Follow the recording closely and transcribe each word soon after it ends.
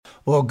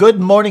Well, good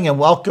morning and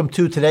welcome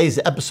to today's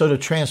episode of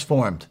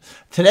Transformed.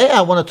 Today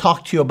I want to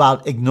talk to you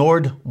about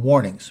ignored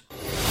warnings.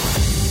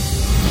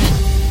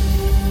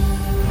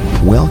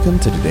 Welcome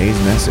to today's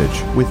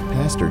message with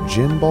Pastor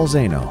Jim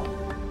Balzano.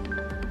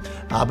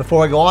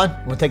 Before I go on,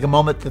 I want to take a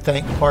moment to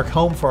thank Park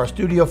Home for our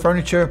studio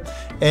furniture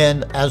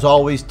and, as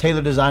always,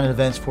 Taylor Design and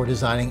Events for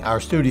designing our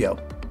studio.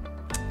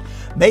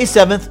 May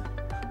 7th,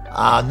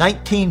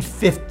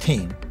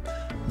 1915,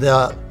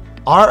 the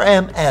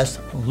RMS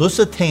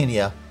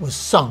Lusitania was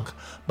sunk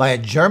by a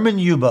German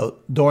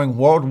U-boat during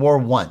World War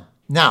I.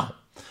 Now,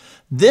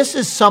 this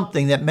is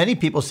something that many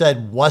people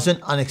said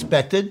wasn't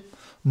unexpected,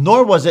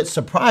 nor was it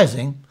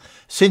surprising,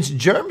 since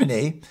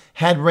Germany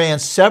had ran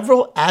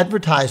several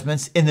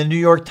advertisements in the New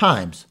York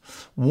Times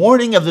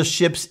warning of the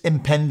ship's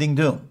impending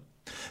doom.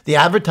 The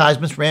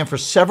advertisements ran for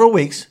several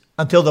weeks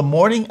until the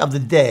morning of the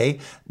day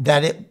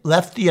that it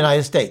left the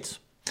United States.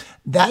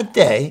 That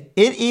day,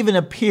 it even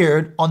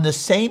appeared on the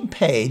same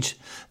page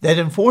that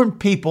informed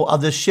people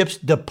of the ship's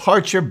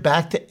departure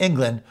back to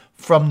England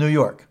from New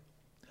York.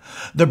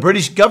 The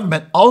British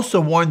government also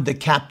warned the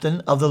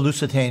captain of the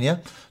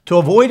Lusitania to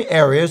avoid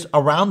areas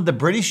around the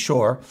British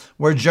shore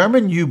where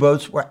German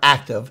U-boats were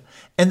active,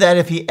 and that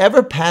if he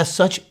ever passed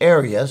such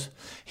areas,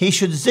 he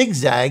should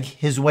zigzag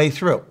his way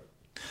through.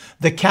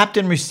 The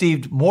captain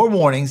received more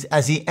warnings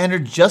as he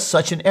entered just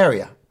such an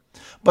area,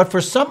 but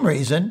for some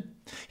reason,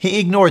 he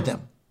ignored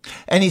them,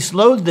 and he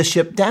slowed the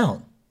ship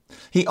down.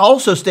 He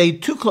also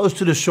stayed too close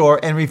to the shore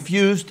and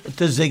refused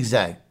to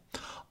zigzag,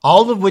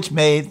 all of which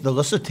made the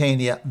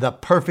Lusitania the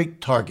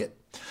perfect target.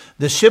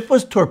 The ship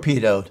was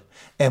torpedoed,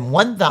 and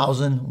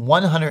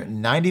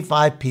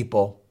 1,195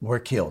 people were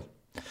killed.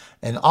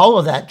 And all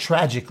of that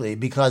tragically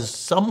because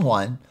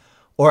someone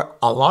or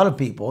a lot of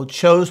people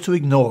chose to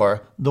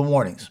ignore the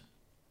warnings.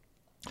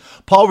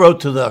 Paul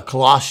wrote to the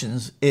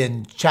Colossians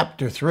in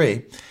chapter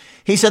 3,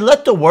 he said,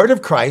 "Let the word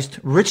of Christ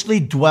richly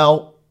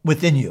dwell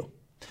within you,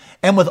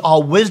 and with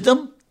all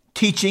wisdom,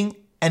 teaching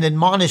and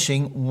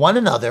admonishing one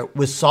another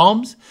with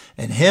psalms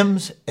and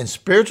hymns and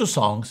spiritual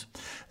songs,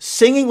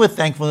 singing with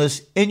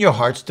thankfulness in your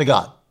hearts to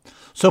God."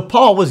 So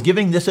Paul was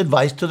giving this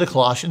advice to the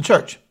Colossian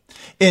church.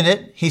 In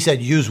it, he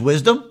said, use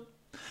wisdom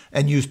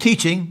and use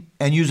teaching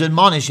and use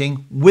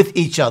admonishing with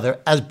each other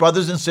as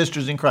brothers and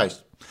sisters in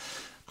Christ.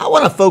 I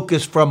want to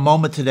focus for a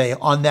moment today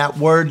on that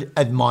word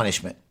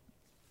admonishment.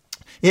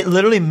 It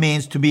literally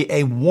means to be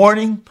a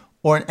warning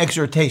or an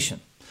exhortation.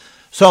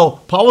 So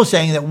Paul was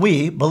saying that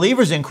we,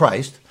 believers in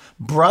Christ,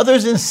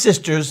 brothers and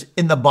sisters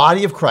in the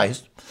body of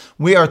Christ,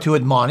 we are to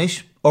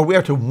admonish or we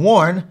are to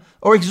warn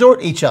or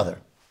exhort each other.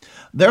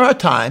 There are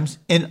times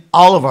in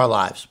all of our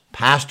lives,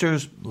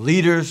 pastors,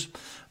 leaders,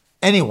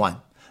 anyone,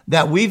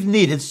 that we've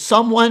needed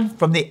someone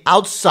from the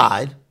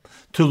outside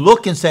to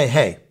look and say,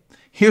 hey,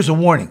 here's a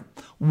warning.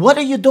 What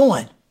are you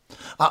doing?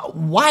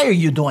 Why are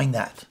you doing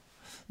that?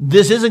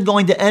 This isn't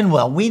going to end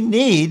well. We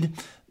need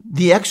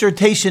the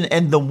exhortation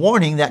and the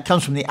warning that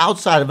comes from the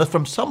outside of us,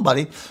 from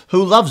somebody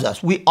who loves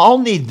us. We all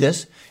need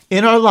this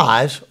in our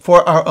lives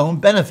for our own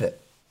benefit.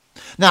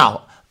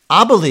 Now,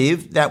 I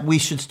believe that we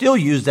should still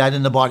use that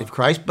in the body of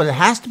Christ, but it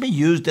has to be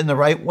used in the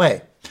right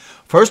way.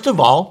 First of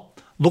all,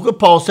 look what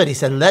Paul said. He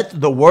said,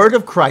 let the word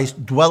of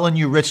Christ dwell in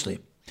you richly.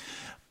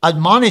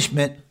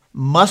 Admonishment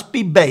must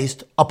be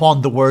based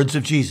upon the words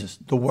of Jesus,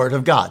 the word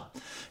of God.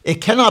 It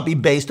cannot be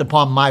based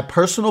upon my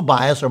personal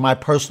bias or my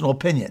personal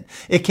opinion.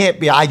 It can't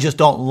be, I just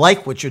don't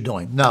like what you're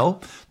doing.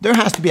 No, there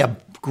has to be a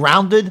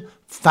grounded,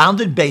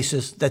 founded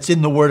basis that's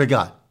in the word of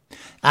God.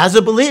 As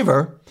a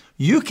believer,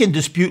 you can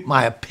dispute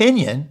my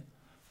opinion,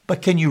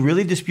 but can you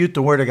really dispute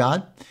the word of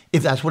God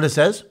if that's what it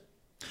says?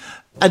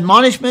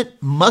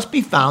 Admonishment must be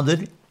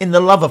founded in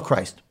the love of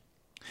Christ.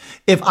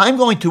 If I'm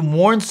going to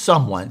warn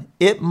someone,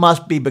 it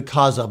must be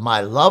because of my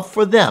love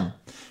for them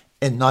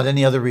and not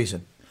any other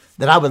reason.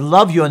 That I would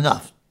love you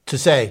enough to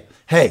say,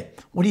 hey,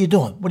 what are you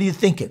doing? What are you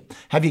thinking?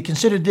 Have you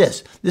considered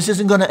this? This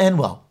isn't going to end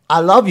well.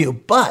 I love you,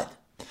 but,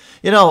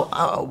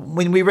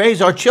 when we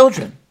raise our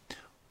children,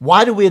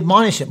 why do we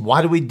admonish them?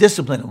 Why do we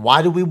discipline them?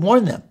 Why do we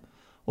warn them?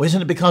 Well,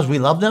 isn't it because we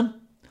love them?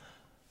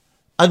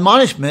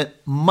 Admonishment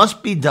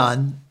must be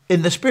done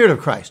in the Spirit of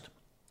Christ.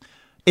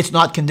 It's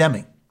not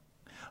condemning.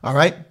 All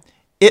right?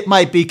 It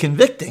might be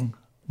convicting,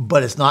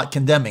 but it's not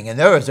condemning. And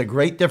there is a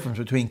great difference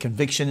between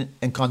conviction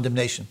and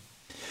condemnation.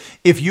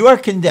 If you are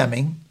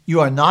condemning,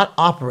 you are not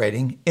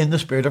operating in the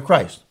Spirit of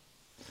Christ.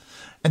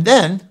 And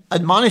then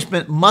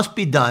admonishment must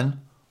be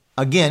done,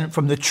 again,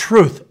 from the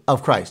truth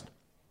of Christ.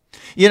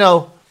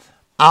 I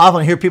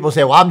often hear people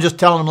say, well, I'm just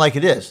telling them like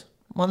it is.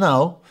 Well,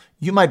 no.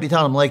 You might be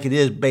telling them like it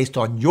is based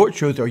on your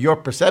truth or your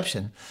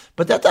perception,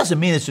 but that doesn't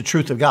mean it's the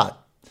truth of God.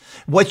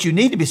 What you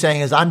need to be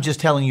saying is, I'm just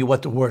telling you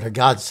what the Word of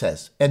God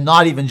says, and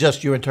not even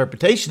just your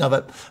interpretation of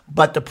it,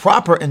 but the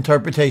proper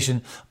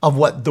interpretation of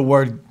what the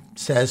Word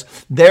says.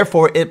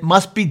 Therefore, it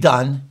must be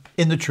done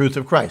in the truth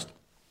of Christ.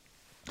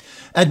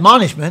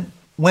 Admonishment,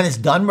 when it's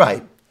done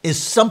right,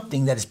 is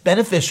something that is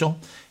beneficial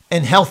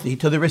and healthy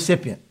to the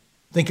recipient.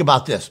 Think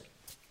about this.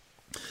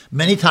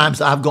 Many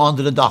times I've gone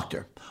to the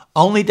doctor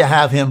only to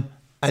have him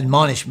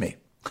admonish me.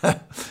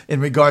 in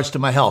regards to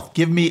my health.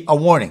 Give me a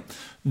warning.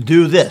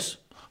 Do this.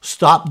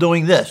 Stop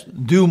doing this.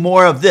 Do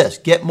more of this.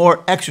 Get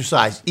more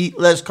exercise. Eat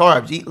less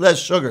carbs. Eat less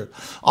sugar.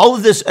 All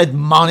of this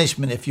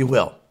admonishment, if you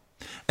will.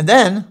 And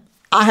then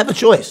I have a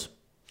choice.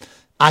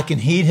 I can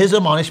heed his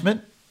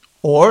admonishment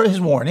or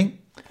his warning,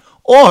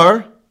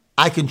 or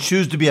I can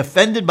choose to be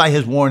offended by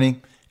his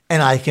warning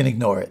and I can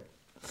ignore it.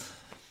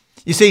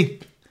 You see,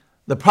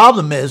 the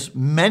problem is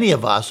many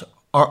of us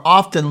are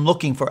often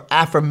looking for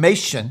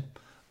affirmation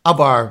of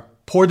our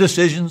poor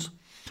decisions,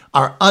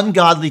 our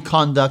ungodly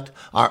conduct,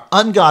 our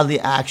ungodly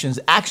actions,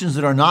 actions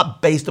that are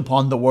not based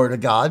upon the Word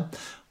of God,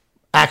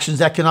 actions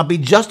that cannot be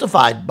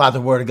justified by the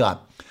Word of God.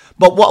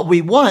 But what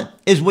we want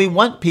is we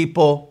want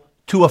people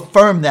to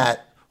affirm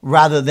that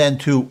rather than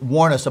to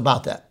warn us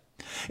about that.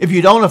 If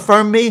you don't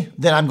affirm me,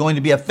 then I'm going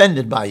to be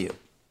offended by you.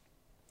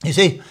 You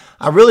see,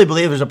 I really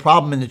believe there's a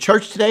problem in the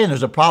church today, and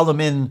there's a problem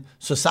in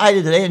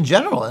society today in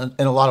general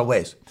in a lot of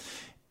ways.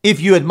 If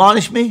you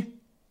admonish me,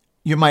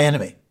 you're my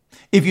enemy.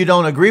 If you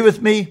don't agree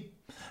with me,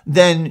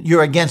 then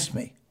you're against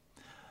me.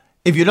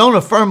 If you don't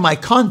affirm my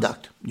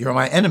conduct, you're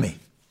my enemy.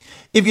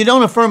 If you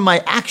don't affirm my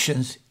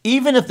actions,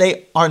 even if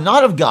they are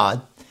not of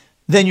God,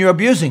 then you're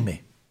abusing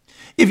me.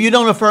 If you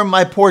don't affirm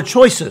my poor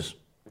choices,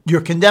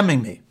 you're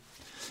condemning me.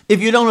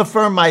 If you don't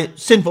affirm my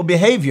sinful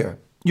behavior,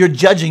 you're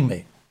judging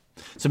me.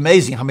 It's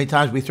amazing how many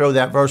times we throw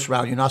that verse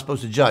around, you're not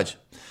supposed to judge.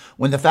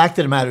 When the fact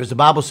of the matter is, the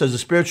Bible says the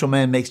spiritual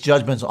man makes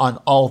judgments on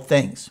all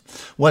things.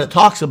 What it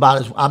talks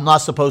about is I'm not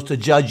supposed to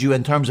judge you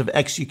in terms of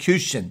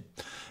execution.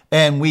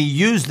 And we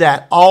use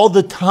that all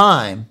the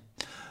time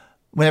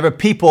whenever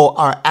people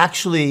are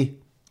actually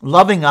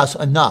loving us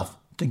enough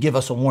to give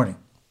us a warning.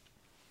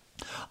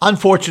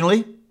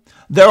 Unfortunately,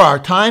 there are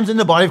times in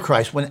the body of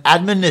Christ when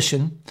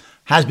admonition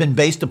has been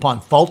based upon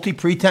faulty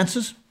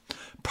pretenses,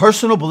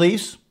 personal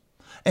beliefs,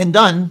 and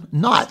done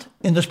not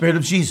in the Spirit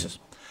of Jesus.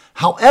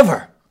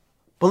 However,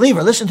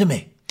 believer, listen to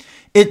me.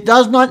 It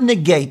does not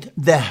negate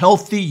the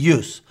healthy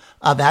use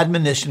of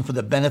admonition for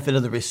the benefit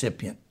of the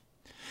recipient.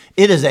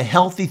 It is a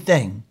healthy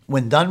thing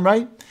when done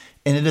right,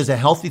 and it is a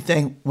healthy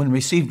thing when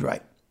received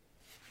right.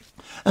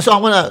 And so I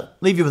want to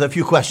leave you with a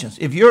few questions.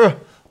 If you're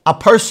a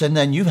person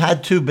and you've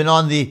had to been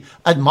on the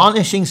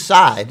admonishing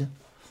side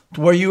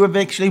to where you have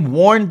actually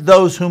warned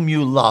those whom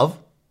you love,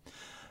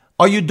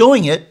 are you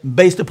doing it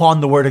based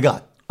upon the Word of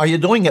God? Are you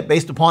doing it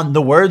based upon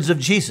the words of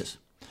Jesus?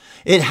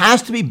 It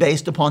has to be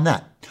based upon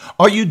that.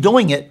 Are you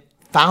doing it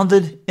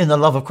founded in the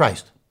love of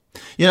Christ?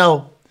 You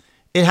know,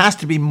 it has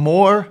to be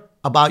more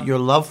about your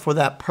love for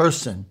that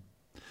person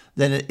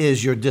than it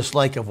is your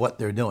dislike of what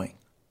they're doing.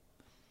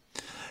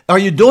 Are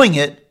you doing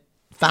it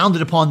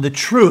founded upon the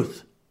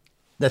truth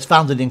that's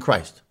founded in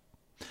Christ?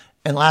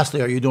 And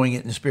lastly, are you doing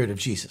it in the Spirit of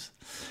Jesus?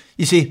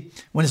 You see,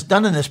 when it's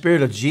done in the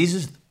Spirit of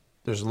Jesus,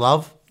 there's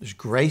love, there's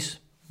grace,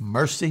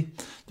 mercy,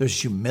 there's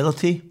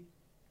humility.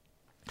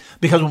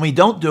 Because when we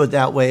don't do it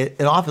that way,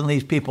 it often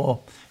leaves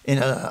people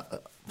in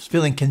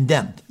feeling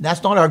condemned.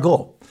 That's not our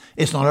goal.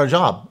 It's not our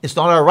job. It's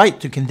not our right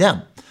to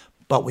condemn.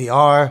 But we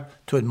are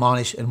to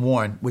admonish and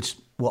warn, which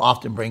will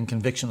often bring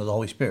conviction of the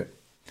Holy Spirit.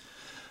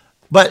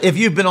 But if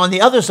you've been on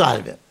the other side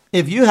of it,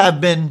 if you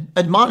have been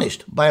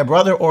admonished by a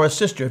brother or a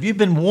sister, if you've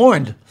been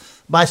warned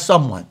by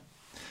someone,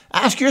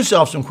 ask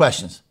yourself some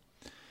questions.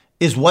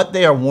 Is what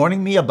they are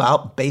warning me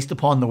about based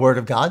upon the Word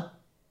of God?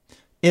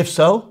 If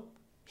so,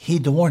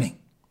 heed the warning.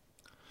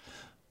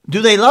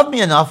 Do they love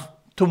me enough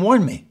to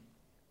warn me?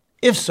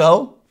 If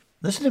so,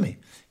 listen to me,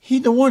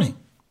 heed the warning.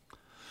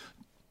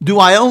 Do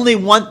I only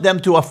want them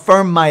to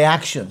affirm my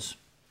actions?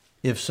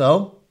 If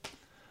so,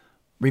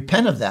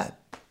 repent of that.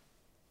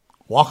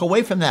 Walk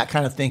away from that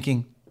kind of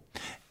thinking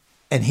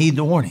and heed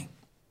the warning.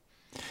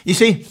 You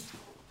see,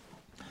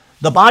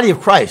 the body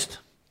of Christ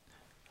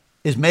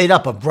is made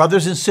up of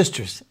brothers and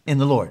sisters in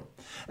the Lord.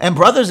 And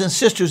brothers and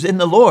sisters in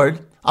the Lord,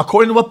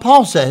 according to what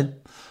Paul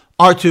said,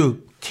 are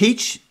to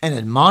teach and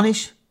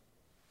admonish,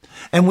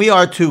 and we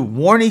are to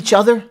warn each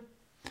other.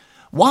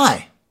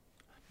 Why?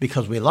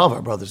 Because we love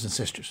our brothers and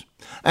sisters.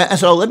 And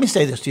so let me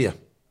say this to you.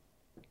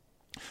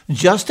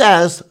 Just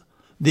as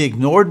the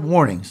ignored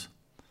warnings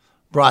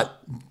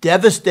brought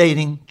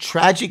devastating,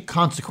 tragic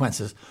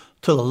consequences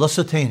to the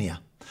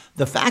Lusitania,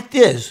 the fact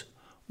is,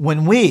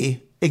 when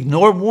we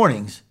ignore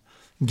warnings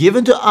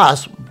given to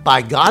us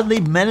by godly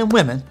men and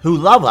women who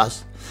love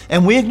us,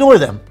 and we ignore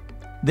them,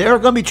 there are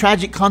going to be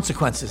tragic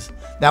consequences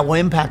that will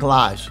impact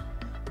lives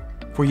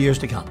for years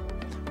to come.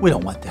 We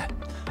don't want that.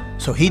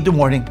 So heed the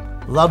warning.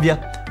 Love you.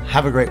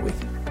 Have a great week.